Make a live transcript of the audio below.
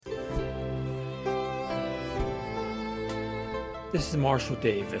This is Marshall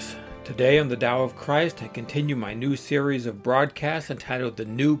Davis. Today on the Tao of Christ, I continue my new series of broadcasts entitled The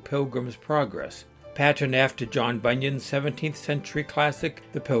New Pilgrim's Progress, patterned after John Bunyan's 17th century classic,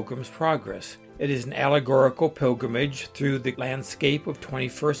 The Pilgrim's Progress. It is an allegorical pilgrimage through the landscape of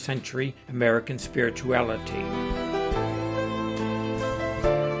 21st century American spirituality.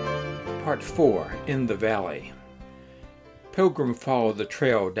 Part 4, In the Valley. Pilgrim followed the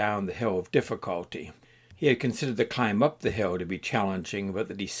trail down the hill of difficulty. He had considered the climb up the hill to be challenging, but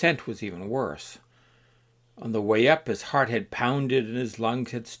the descent was even worse. On the way up, his heart had pounded and his lungs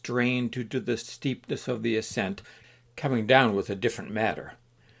had strained due to the steepness of the ascent. Coming down was a different matter.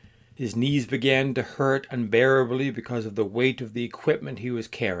 His knees began to hurt unbearably because of the weight of the equipment he was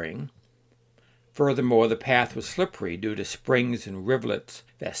carrying. Furthermore, the path was slippery due to springs and rivulets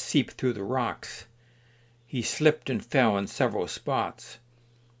that seeped through the rocks. He slipped and fell in several spots.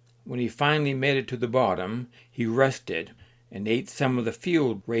 When he finally made it to the bottom, he rested and ate some of the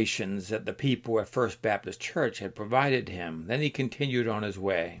field rations that the people at First Baptist Church had provided him. Then he continued on his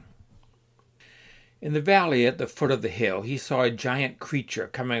way. In the valley at the foot of the hill, he saw a giant creature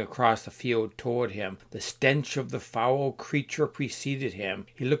coming across the field toward him. The stench of the foul creature preceded him.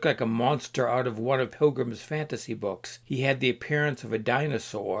 He looked like a monster out of one of Pilgrim's fantasy books. He had the appearance of a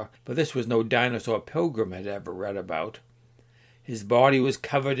dinosaur, but this was no dinosaur Pilgrim had ever read about. His body was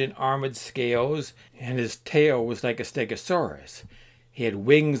covered in armored scales, and his tail was like a stegosaurus. He had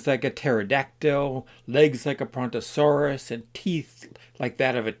wings like a pterodactyl, legs like a brontosaurus, and teeth like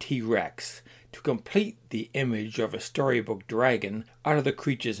that of a T-Rex. To complete the image of a storybook dragon, out of the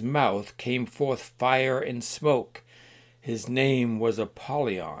creature's mouth came forth fire and smoke. His name was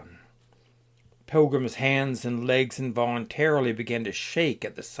Apollyon. Pilgrim's hands and legs involuntarily began to shake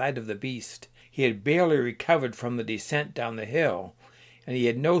at the sight of the beast. He had barely recovered from the descent down the hill, and he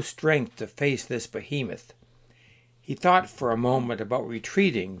had no strength to face this behemoth. He thought for a moment about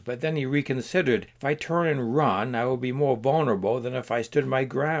retreating, but then he reconsidered. If I turn and run, I will be more vulnerable than if I stood my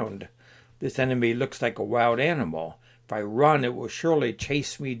ground. This enemy looks like a wild animal. If I run, it will surely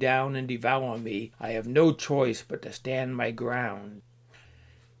chase me down and devour me. I have no choice but to stand my ground.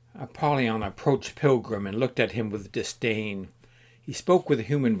 Apollyon approached Pilgrim and looked at him with disdain. He spoke with a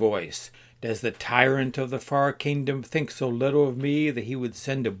human voice. Does the tyrant of the far kingdom think so little of me that he would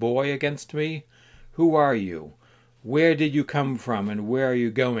send a boy against me? Who are you? Where did you come from, and where are you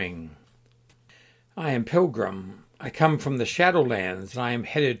going? I am Pilgrim. I come from the Shadowlands, and I am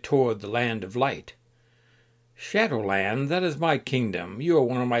headed toward the land of light. Shadowland, that is my kingdom. You are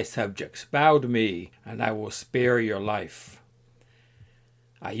one of my subjects. Bow to me, and I will spare your life.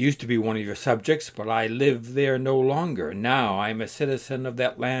 I used to be one of your subjects, but I live there no longer. Now I am a citizen of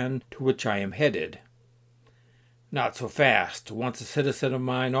that land to which I am headed. Not so fast. Once a citizen of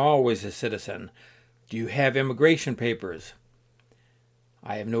mine, always a citizen. Do you have immigration papers?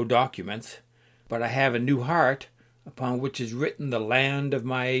 I have no documents, but I have a new heart, upon which is written the land of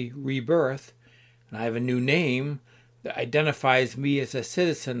my rebirth, and I have a new name that identifies me as a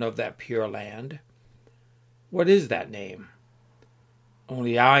citizen of that pure land. What is that name?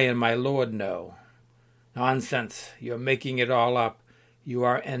 Only I and my Lord know. Nonsense. You're making it all up. You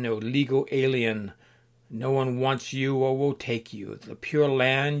are an illegal alien. No one wants you or will take you. The pure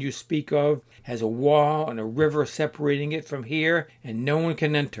land you speak of has a wall and a river separating it from here, and no one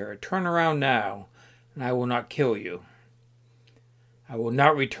can enter. Turn around now, and I will not kill you. I will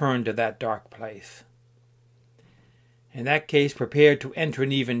not return to that dark place. In that case, prepare to enter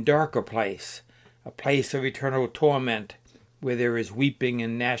an even darker place, a place of eternal torment, where there is weeping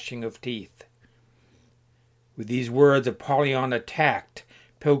and gnashing of teeth. With these words, Apollyon attacked.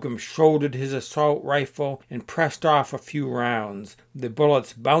 Pilgrim shouldered his assault rifle and pressed off a few rounds. The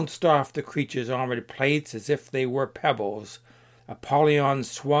bullets bounced off the creature's armored plates as if they were pebbles. Apollyon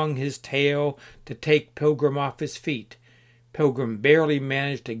swung his tail to take Pilgrim off his feet. Pilgrim barely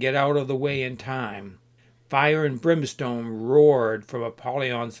managed to get out of the way in time. Fire and brimstone roared from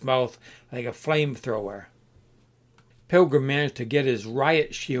Apollyon's mouth like a flamethrower. Pilgrim managed to get his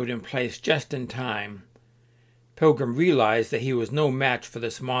riot shield in place just in time. Pilgrim realized that he was no match for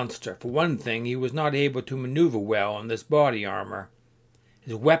this monster. For one thing, he was not able to maneuver well in this body armor.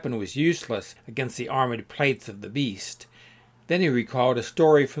 His weapon was useless against the armored plates of the beast. Then he recalled a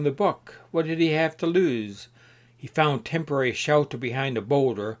story from the book. What did he have to lose? He found temporary shelter behind a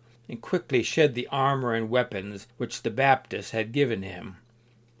boulder and quickly shed the armor and weapons which the Baptists had given him.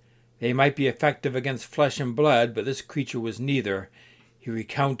 They might be effective against flesh and blood, but this creature was neither. He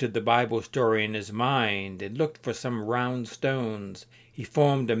recounted the Bible story in his mind and looked for some round stones. He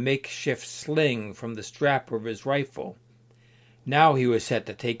formed a makeshift sling from the strap of his rifle. Now he was set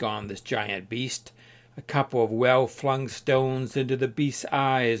to take on this giant beast, A couple of well-flung stones into the beast's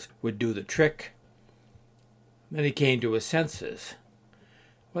eyes would do the trick. Then he came to his senses.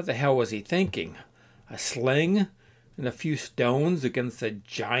 What the hell was he thinking? A sling and a few stones against a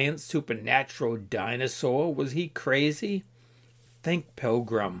giant supernatural dinosaur? Was he crazy? Think,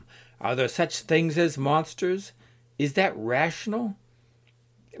 Pilgrim. Are there such things as monsters? Is that rational?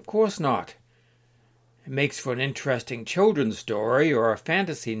 Of course not. It makes for an interesting children's story or a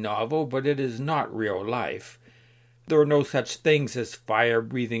fantasy novel, but it is not real life. There are no such things as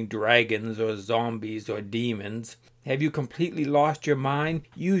fire-breathing dragons or zombies or demons. Have you completely lost your mind?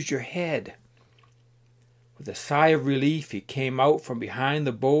 Use your head. With a sigh of relief, he came out from behind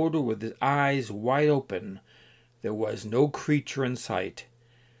the boulder with his eyes wide open. There was no creature in sight.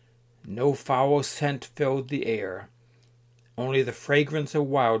 No foul scent filled the air. Only the fragrance of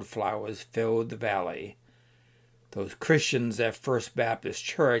wildflowers filled the valley. Those Christians at First Baptist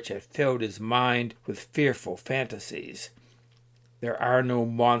Church had filled his mind with fearful fantasies. There are no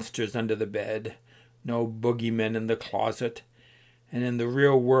monsters under the bed, no boogeymen in the closet, and in the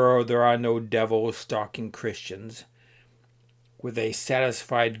real world there are no devils stalking Christians. With a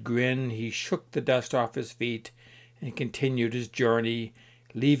satisfied grin, he shook the dust off his feet and continued his journey,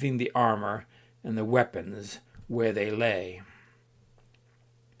 leaving the armor and the weapons where they lay.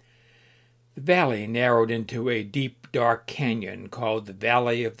 The valley narrowed into a deep, dark canyon called the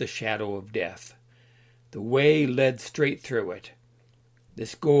Valley of the Shadow of Death. The way led straight through it.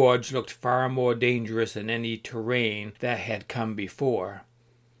 This gorge looked far more dangerous than any terrain that had come before.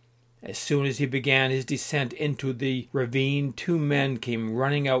 As soon as he began his descent into the ravine, two men came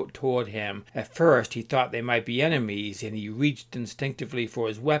running out toward him. At first he thought they might be enemies, and he reached instinctively for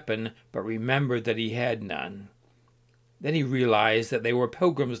his weapon, but remembered that he had none. Then he realized that they were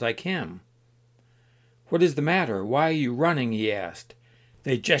pilgrims like him. "What is the matter? Why are you running?" he asked.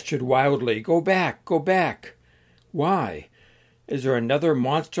 They gestured wildly. "Go back! Go back!" "Why? Is there another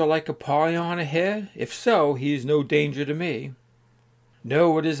monster like Apollyon ahead? If so, he is no danger to me."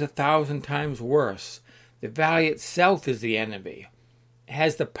 "No, it is 1,000 times worse. The valley itself is the enemy. It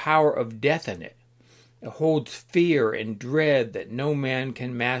has the power of death in it. It holds fear and dread that no man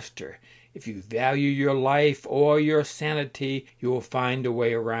can master. If you value your life or your sanity, you will find a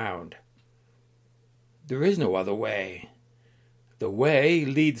way around." "There is no other way." "The way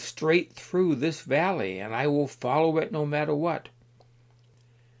leads straight through this valley, and I will follow it no matter what."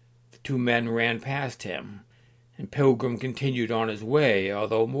 The two men ran past him, and Pilgrim continued on his way,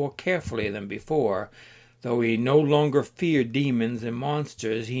 although more carefully than before. Though he no longer feared demons and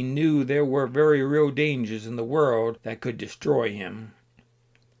monsters, he knew there were very real dangers in the world that could destroy him.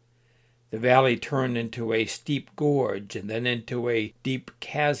 The valley turned into a steep gorge and then into a deep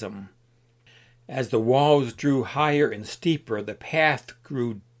chasm. As the walls drew higher and steeper, the path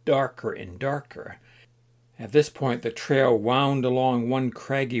grew darker and darker. At this point, the trail wound along one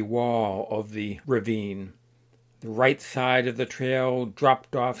craggy wall of the ravine. The right side of the trail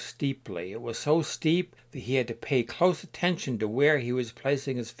dropped off steeply. It was so steep that he had to pay close attention to where he was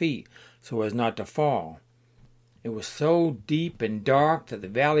placing his feet so as not to fall. It was so deep and dark that the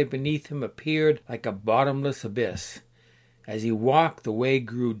valley beneath him appeared like a bottomless abyss. As he walked, the way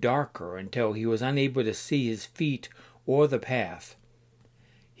grew darker until he was unable to see his feet or the path.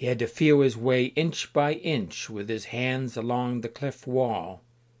 He had to feel his way inch by inch with his hands along the cliff wall.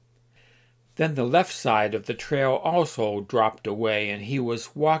 Then the left side of the trail also dropped away, and he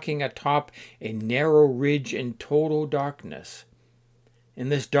was walking atop a narrow ridge in total darkness. In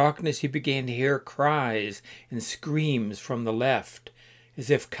this darkness he began to hear cries and screams from the left, as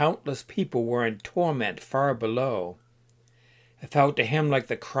if countless people were in torment far below. It felt to him like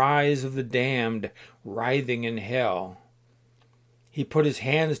the cries of the damned writhing in hell. He put his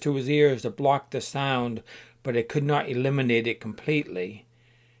hands to his ears to block the sound, but it could not eliminate it completely.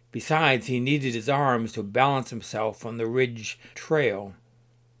 Besides, he needed his arms to balance himself on the ridge trail.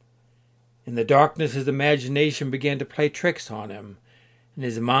 In the darkness, his imagination began to play tricks on him. In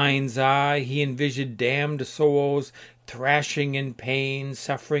his mind's eye, he envisioned damned souls thrashing in pain,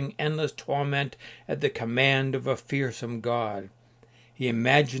 suffering endless torment at the command of a fearsome God. He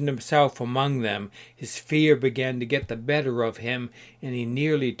imagined himself among them. His fear began to get the better of him, and he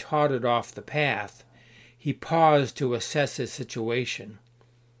nearly tottered off the path. He paused to assess his situation.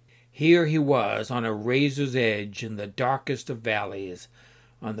 Here he was on a razor's edge in the darkest of valleys.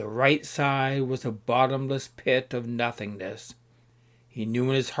 On the right side was a bottomless pit of nothingness. He knew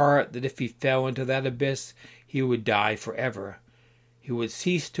in his heart that if he fell into that abyss, he would die forever. He would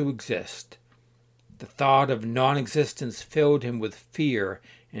cease to exist. The thought of non-existence filled him with fear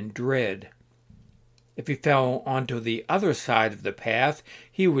and dread. If he fell onto the other side of the path,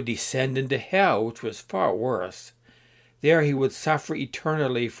 he would descend into hell, which was far worse. There he would suffer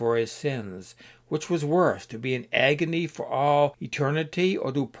eternally for his sins. Which was worse, to be in agony for all eternity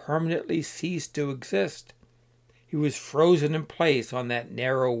or to permanently cease to exist? He was frozen in place on that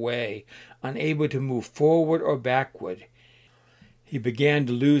narrow way, unable to move forward or backward. He began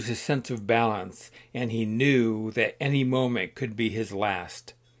to lose his sense of balance, and he knew that any moment could be his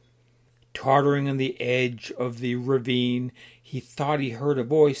last. Tottering on the edge of the ravine, he thought he heard a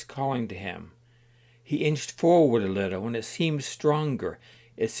voice calling to him. He inched forward a little, and it seemed stronger.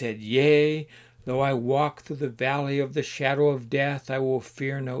 It said, "Yea, though I walk through the valley of the shadow of death, I will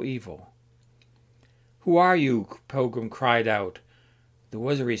fear no evil." "Who are you?" Pilgrim cried out. There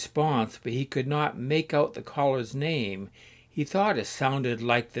was a response, but he could not make out the caller's name. He thought it sounded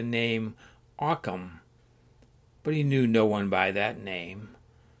like the name Occam, but he knew no one by that name.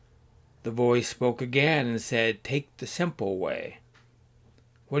 The voice spoke again and said, "Take the simple way."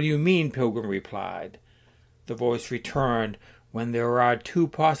 "What do you mean?" Pilgrim replied. The voice returned, "When there are two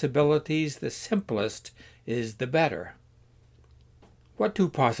possibilities, the simplest is the better." "What two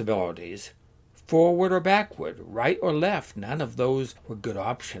possibilities? Forward or backward, right or left? None of those were good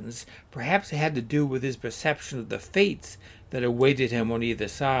options. Perhaps it had to do with his perception of the fates that awaited him on either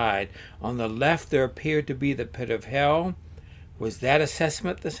side. On the left there appeared to be the pit of hell. Was that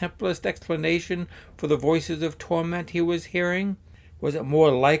assessment the simplest explanation for the voices of torment he was hearing? Was it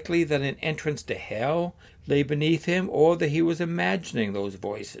more likely that an entrance to hell lay beneath him, or that he was imagining those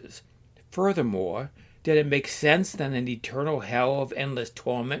voices? Furthermore, did it make sense that an eternal hell of endless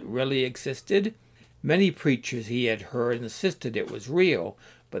torment really existed? Many preachers he had heard insisted it was real,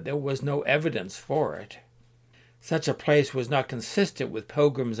 but there was no evidence for it. Such a place was not consistent with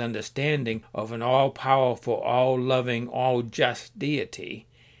Pilgrim's understanding of an all-powerful, all-loving, all-just deity.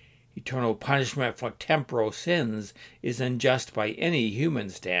 Eternal punishment for temporal sins is unjust by any human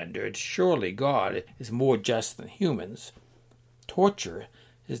standard. Surely God is more just than humans. Torture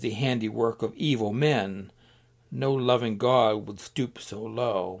is the handiwork of evil men. No loving God would stoop so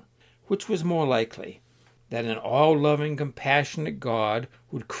low. Which was more likely, that an all-loving, compassionate God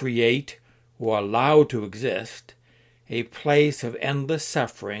would create, or allow to exist, a place of endless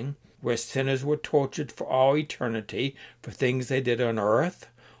suffering where sinners were tortured for all eternity for things they did on earth,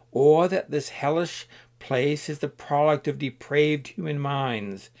 or that this hellish place is the product of depraved human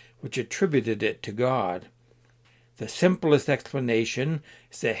minds which attributed it to God? The simplest explanation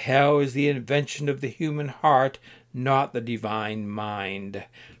is that hell is the invention of the human heart, not the divine mind.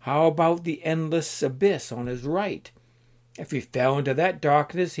 How about the endless abyss on his right? If he fell into that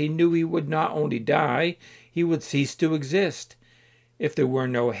darkness, he knew he would not only die, he would cease to exist. If there were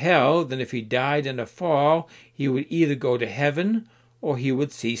no hell, then if he died in a fall, he would either go to heaven or he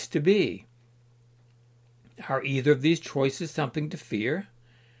would cease to be. Are either of these choices something to fear?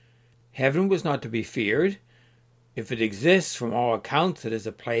 Heaven was not to be feared. If it exists, from all accounts, it is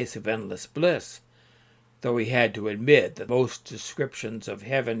a place of endless bliss, though he had to admit that most descriptions of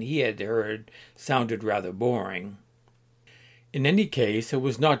heaven he had heard sounded rather boring. In any case, it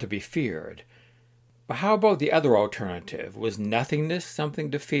was not to be feared. But how about the other alternative? Was nothingness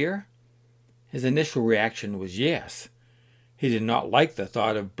something to fear? His initial reaction was yes. He did not like the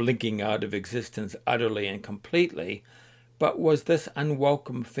thought of blinking out of existence utterly and completely, but was this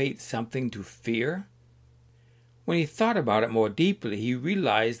unwelcome fate something to fear? When he thought about it more deeply, he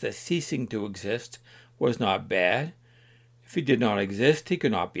realized that ceasing to exist was not bad. If he did not exist, he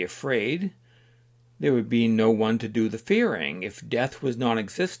could not be afraid. There would be no one to do the fearing. If death was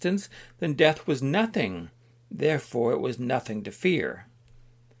non-existence, then death was nothing. Therefore, it was nothing to fear.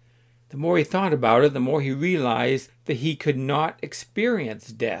 The more he thought about it, the more he realized that he could not experience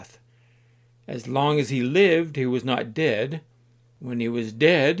death. As long as he lived, he was not dead. When he was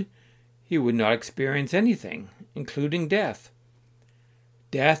dead, he would not experience anything, including death.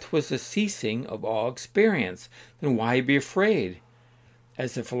 Death was the ceasing of all experience. Then why be afraid?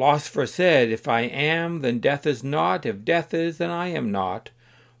 As the philosopher said, if I am, then death is not. If death is, then I am not.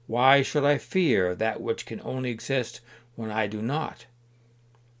 Why should I fear that which can only exist when I do not?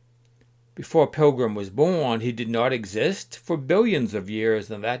 Before Pilgrim was born, he did not exist for billions of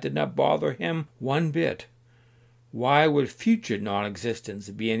years, and that did not bother him one bit. Why would future non-existence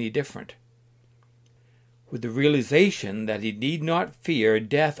be any different? With the realization that he need not fear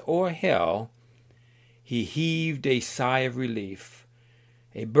death or hell, he heaved a sigh of relief.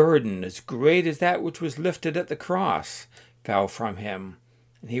 A burden as great as that which was lifted at the cross fell from him,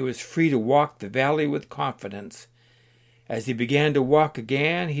 and he was free to walk the valley with confidence. As he began to walk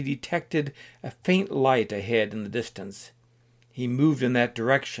again, he detected a faint light ahead in the distance. He moved in that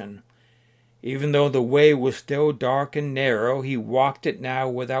direction. Even though the way was still dark and narrow, he walked it now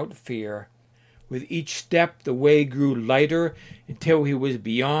without fear. With each step the way grew lighter until he was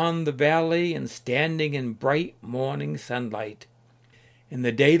beyond the valley and standing in bright morning sunlight. In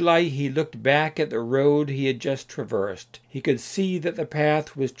the daylight he looked back at the road he had just traversed. He could see that the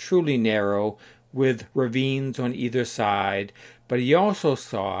path was truly narrow, with ravines on either side, but he also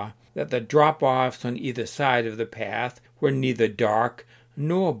saw that the drop-offs on either side of the path were neither dark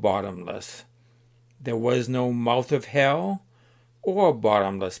nor bottomless. There was no mouth of hell or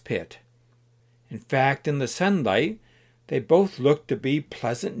bottomless pit. In fact, in the sunlight, they both looked to be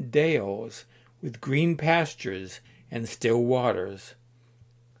pleasant dales with green pastures and still waters.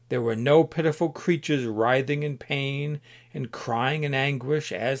 There were no pitiful creatures writhing in pain and crying in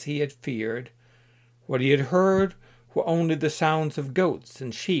anguish as he had feared. What he had heard were only the sounds of goats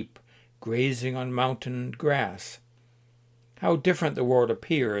and sheep grazing on mountain grass. How different the world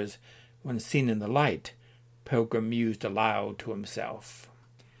appears when seen in the light, Pilgrim mused aloud to himself.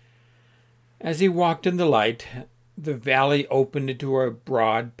 As he walked in the light, the valley opened into a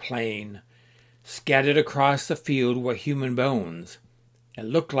broad plain. Scattered across the field were human bones. It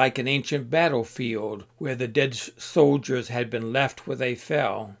looked like an ancient battlefield where the dead soldiers had been left where they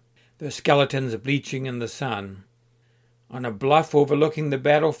fell, their skeletons bleaching in the sun. On a bluff overlooking the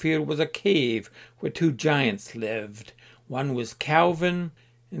battlefield was a cave where two giants lived. One was Calvin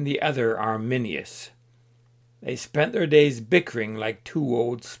and the other Arminius. They spent their days bickering like two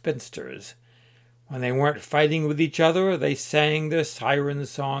old spinsters. When they weren't fighting with each other, they sang their siren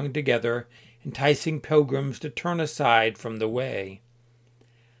song together, enticing pilgrims to turn aside from the way.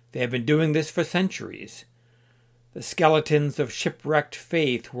 They had been doing this for centuries. The skeletons of shipwrecked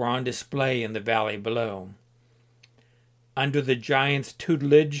faith were on display in the valley below. Under the giants'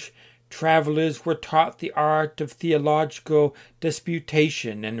 tutelage, travelers were taught the art of theological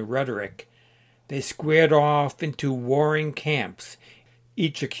disputation and rhetoric. They squared off into warring camps,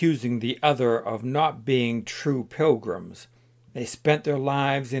 each accusing the other of not being true pilgrims. They spent their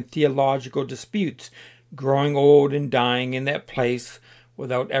lives in theological disputes, growing old and dying in that place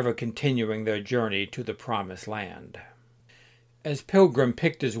without ever continuing their journey to the promised land. As Pilgrim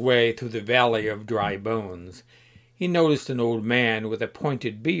picked his way through the valley of dry bones, he noticed an old man with a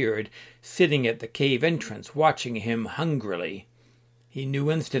pointed beard sitting at the cave entrance watching him hungrily. He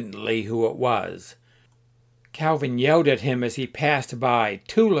knew instantly who it was. Calvin yelled at him as he passed by,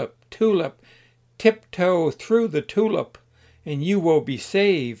 "Tulip, tulip, tiptoe through the tulip, and you will be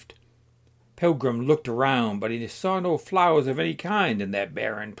saved." Pilgrim looked around, but he saw no flowers of any kind in that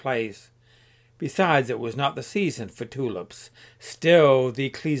barren place. Besides, it was not the season for tulips. Still, the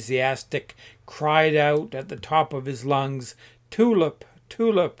ecclesiastic cried out at the top of his lungs, "Tulip,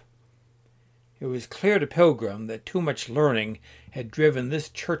 tulip." It was clear to Pilgrim that too much learning had driven this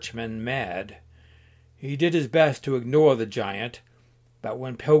churchman mad. He did his best to ignore the giant, but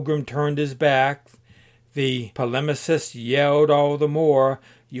when Pilgrim turned his back, the polemicist yelled all the more,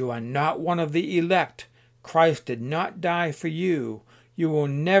 "You are not one of the elect. Christ did not die for you. You will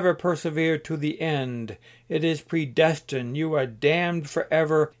never persevere to the end. It is predestined. You are damned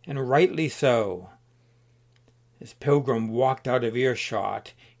forever, and rightly so." As Pilgrim walked out of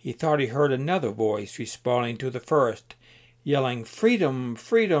earshot, he thought he heard another voice responding to the first, yelling, "Freedom,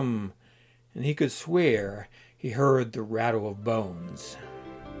 freedom!" and he could swear he heard the rattle of bones.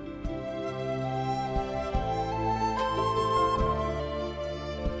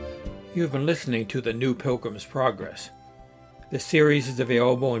 You have been listening to The New Pilgrim's Progress. The series is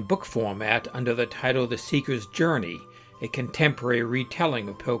available in book format under the title The Seeker's Journey, a contemporary retelling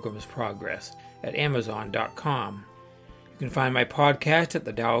of Pilgrim's Progress, at Amazon.com. You can find my podcast at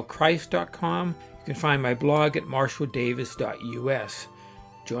thedialofchrist.com. You can find my blog at marshalldavis.us.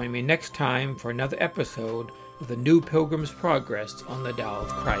 Join me next time for another episode of The New Pilgrim's Progress on the Dial of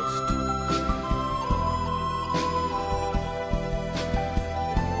Christ.